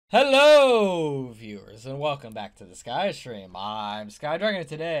Hello, viewers, and welcome back to the Skystream. I'm Skydragon, and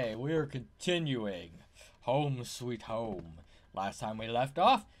today we are continuing Home Sweet Home. Last time we left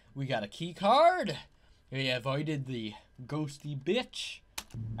off, we got a key card. We avoided the ghosty bitch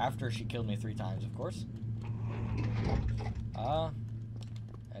after she killed me 3 times, of course.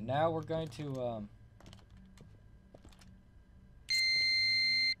 And now we're going to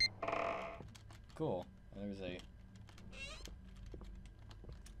cool. There's a.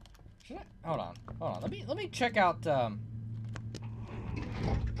 Hold on. Let me check out.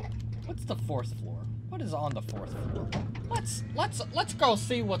 What's the 4th floor? What is on the 4th floor? Let's go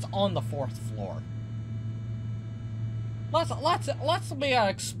see what's on the 4th floor. Let's be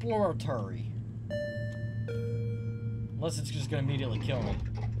exploratory. Unless it's just gonna immediately kill me.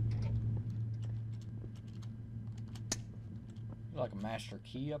 Like a master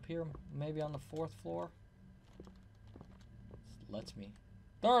key up here, maybe on the 4th floor. Lets me.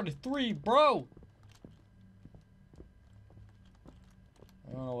 33, bro!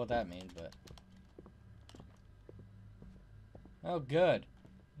 I don't know what that means, but... Oh, good.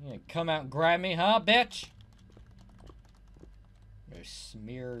 You gonna come out and grab me, huh, bitch? I'm gonna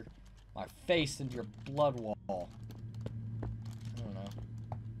smear my face into your blood wall. I don't know.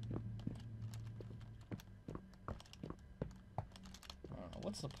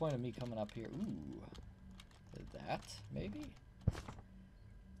 What's the point of me coming up here? Ooh. That, maybe?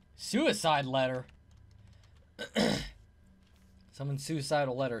 Suicide letter. Someone's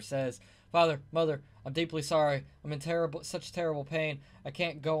suicidal letter says, "Father, Mother, I'm deeply sorry. I'm in such terrible pain. I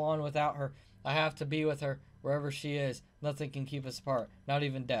can't go on without her. I have to be with her wherever she is. Nothing can keep us apart, not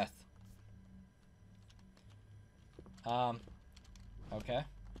even death." Okay.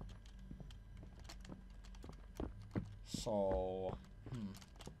 So,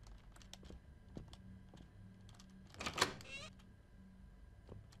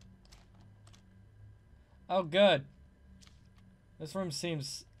 Oh, good. This room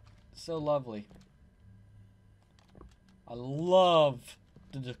seems so lovely. I love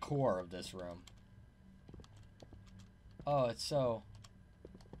the decor of this room. Oh, it's so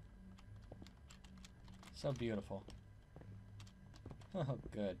beautiful. Oh,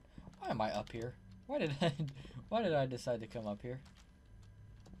 good. Why am I up here? Why did I decide to come up here?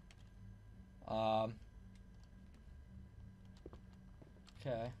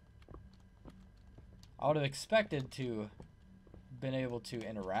 Okay. I would have expected to been able to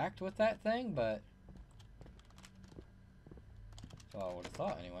interact with that thing, but so I would have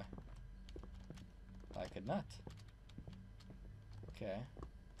thought anyway. I could not. Okay.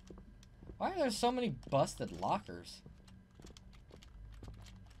 Why are there so many busted lockers?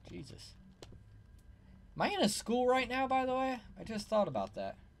 Jesus. Am I in a school right now, by the way? I just thought about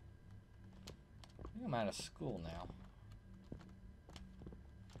that. I think I'm out of school now.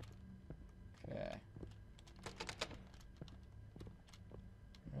 Okay.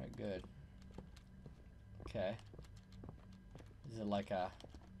 Alright, good. Okay. Is it like a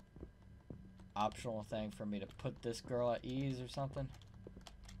optional thing for me to put this girl at ease or something?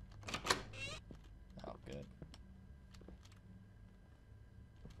 Oh, good.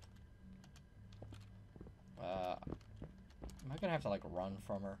 Am I gonna have to like run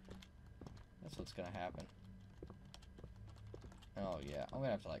from her? That's what's gonna happen. Oh yeah, I'm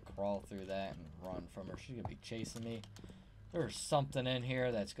gonna have to like crawl through that and run from her. She's gonna be chasing me. There's something in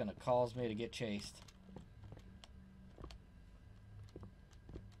here that's gonna cause me to get chased.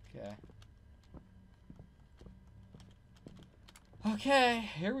 Okay. Okay,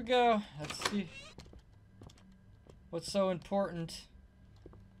 here we go. Let's see. What's so important?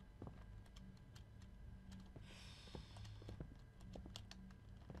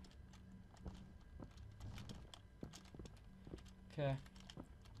 Okay.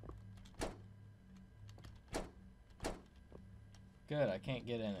 Good, I can't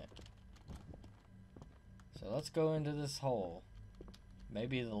get in it. So let's go into this hole.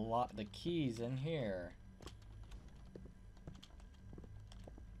 Maybe the key's in here.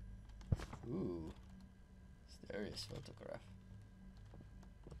 Ooh. Mysterious photograph.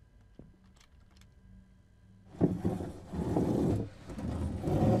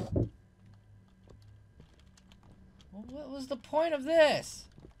 Well, what was the point of this?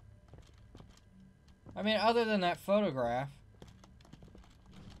 I mean, other than that photograph.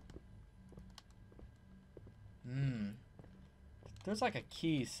 There's like a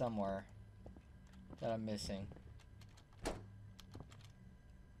key somewhere that I'm missing.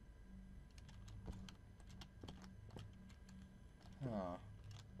 Huh.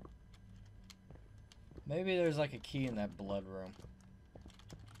 Maybe there's like a key in that blood room.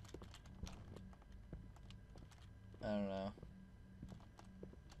 I don't know.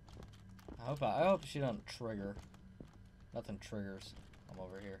 I hope she doesn't trigger. Nothing triggers. I'm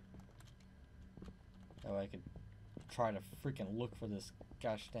over here. That way I could try to freaking look for this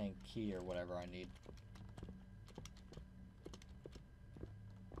gosh dang key or whatever I need.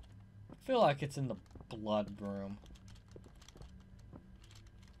 I feel like it's in the blood room.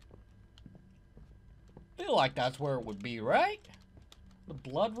 I feel like that's where it would be, right? The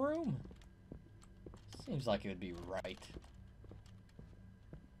blood room? Seems like it would be right.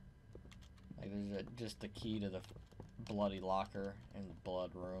 Like there's just the key to the bloody locker in the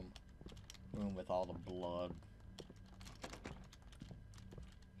blood room. Room with all the blood.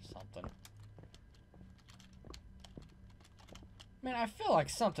 Something. Man, I feel like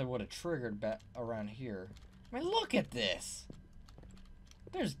something would have triggered back around here. I mean, look at this.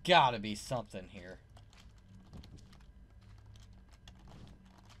 There's gotta be something here.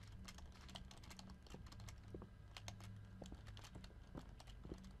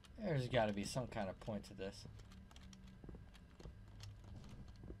 There's gotta be some kind of point to this.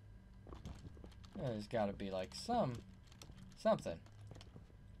 There's gotta be like something.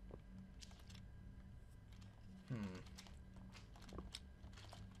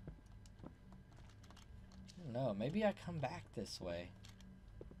 No, maybe I come back this way.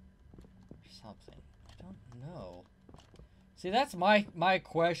 Or something. I don't know. See, that's my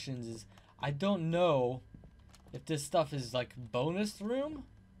questions is I don't know if this stuff is like bonus room.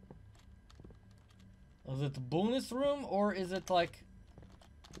 Is it the bonus room or is it like,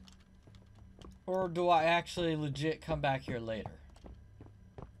 or do I actually legit come back here later?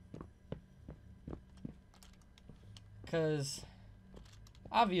 Because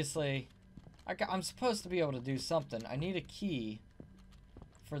obviously I'm supposed to be able to do something. I need a key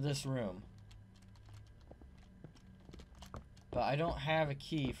for this room. But I don't have a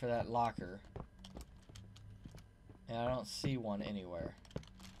key for that locker. And I don't see one anywhere.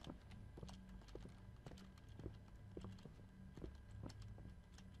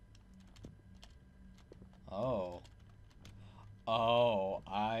 Oh. Oh,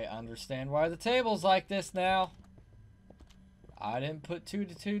 I understand why the table's like this now. I didn't put two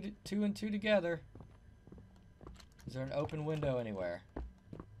and two together. Is there an open window anywhere?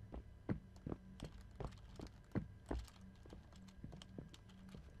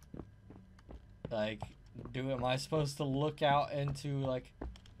 Like, am I supposed to look out into, like...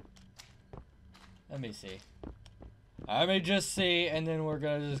 Let me see. Let me just see, and then we're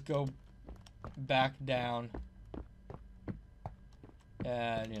gonna just go back down.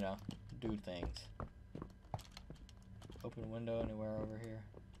 And, you know, do things. Open window anywhere over here?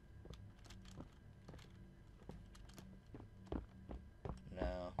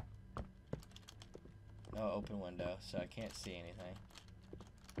 No. No open window, so I can't see anything.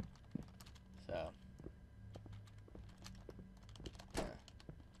 So. Yeah.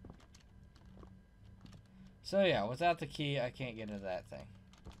 So yeah, without the key, I can't get into that thing.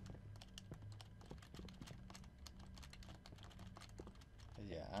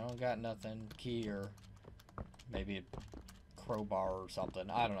 Yeah, I don't got nothing. Key or maybe a crowbar or something.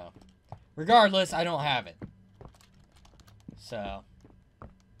 I don't know. Regardless, I don't have it. So,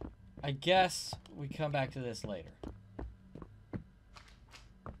 I guess we come back to this later.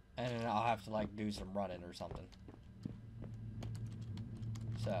 And then I'll have to, like, do some running or something.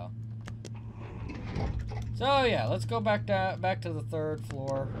 So yeah, let's go back to the third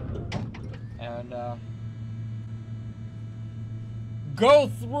floor. And, go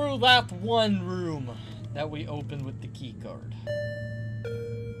through that one room that we opened with the key card.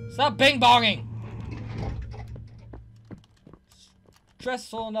 Stop bing-bonging!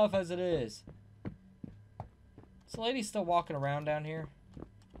 Stressful enough as it is. Is the lady still walking around down here?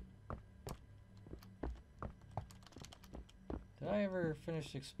 Did I ever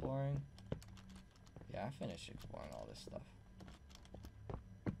finish exploring? Yeah, I finished exploring all this stuff.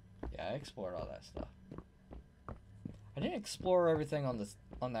 Yeah, I explored all that stuff. I didn't explore everything on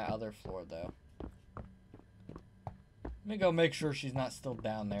that other floor though. Let me go make sure she's not still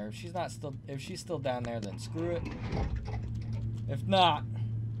down there. If she's still down there, then screw it. If not,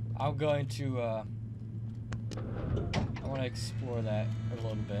 I'm going to I want to explore that a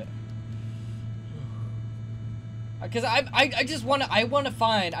little bit. Because I just want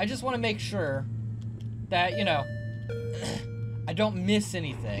to make sure that, you know, I don't miss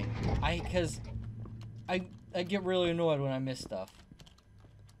anything. Because I get really annoyed when I miss stuff.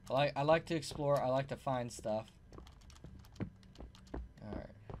 I like to explore. I like to find stuff. All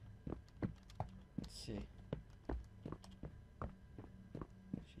right. Let's see.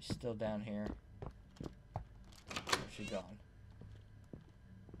 She's still down here. Where's she gone?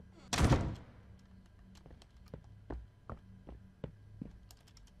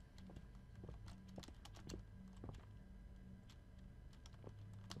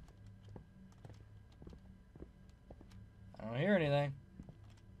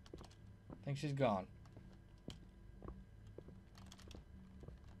 think she's gone.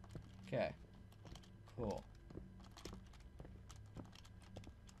 Okay. Cool.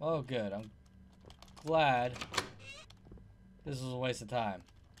 Oh, good. I'm glad this was a waste of time.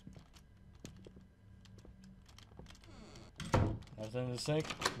 Nothing in the sink.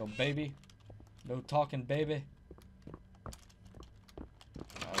 No baby. No talking baby.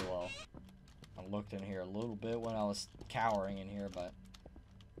 Oh, well. I looked in here a little bit when I was cowering in here, but...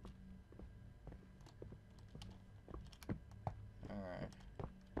 Alright.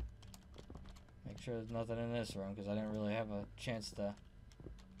 Make sure there's nothing in this room, because I didn't really have a chance to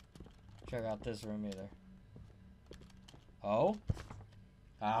check out this room either. Oh?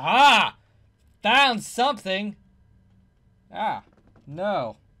 Aha! Found something! Ah,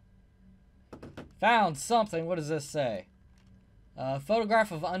 no. Found something. What does this say?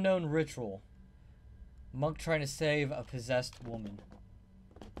 Photograph of unknown ritual. Monk trying to save a possessed woman.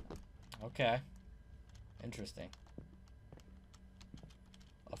 Okay. Interesting.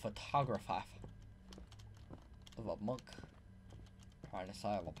 A photographer of a monk trying to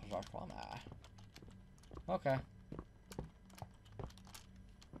save a possessed woman. Okay.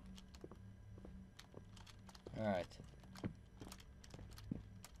 Alright.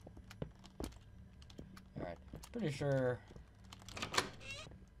 Alright. Pretty sure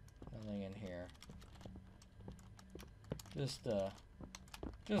nothing in here. Just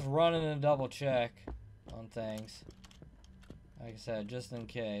running and double check on things. Like I said, just in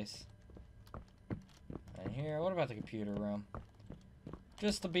case. And here, what about the computer room?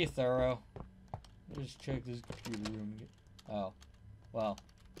 Just to be thorough. Just check this computer room. Oh. Well.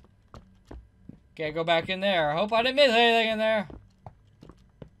 Can't go back in there. I hope I didn't miss anything in there.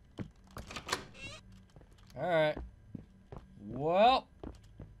 Alright. Well.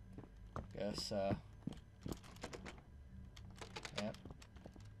 Guess, yep.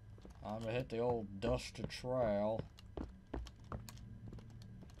 I'm gonna hit the old dusty trail.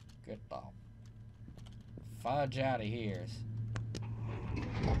 Get the fudge out of here.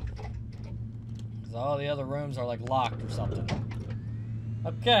 Because all the other rooms are like locked or something.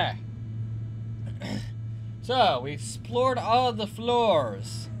 Okay. So, we explored all of the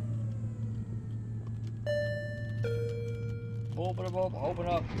floors. Open up, open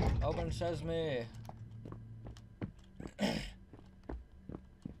up. Open sesame.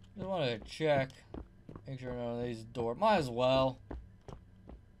 Just want to check. Make sure none of these doors. Might as well.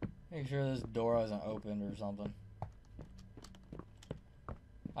 Make sure this door hasn't opened or something.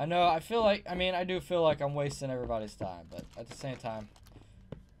 I know, I feel like, I do feel like I'm wasting everybody's time, but at the same time,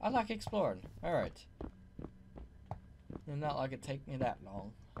 I like exploring. Alright. And not like it take me that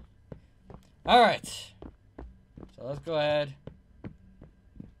long. Alright. So let's go ahead.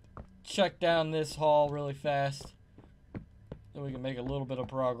 Check down this hall really fast. So we can make a little bit of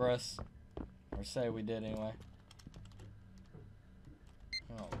progress. Or say we did anyway.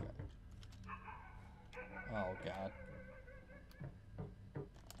 Oh god. Oh god.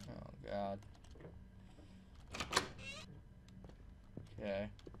 Oh god. Okay.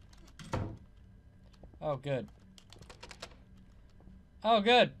 Oh good. Oh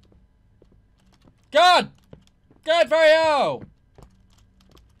good. Good! Good for you!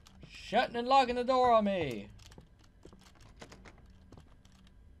 Shutting and locking the door on me.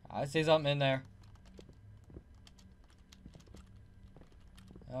 I see something in there.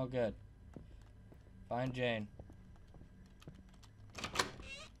 Oh, good. Find Jane.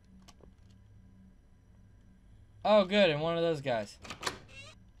 Oh, good. And one of those guys.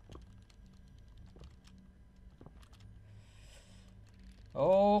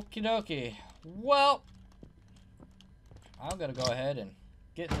 Okie dokie. Well, I'm going to go ahead and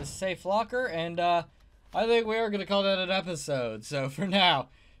get in this safe locker. And I think we are going to call that an episode. So for now,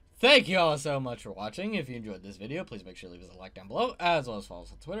 thank you all so much for watching. If you enjoyed this video, please make sure to leave us a like down below, as well as follow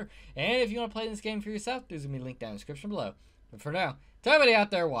us on Twitter. And if you want to play this game for yourself, there's going to be a link down in the description below. But for now, to everybody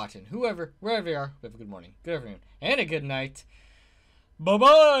out there watching, whoever, wherever you are, have a good morning, good afternoon, and a good night.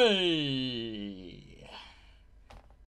 Bye-bye!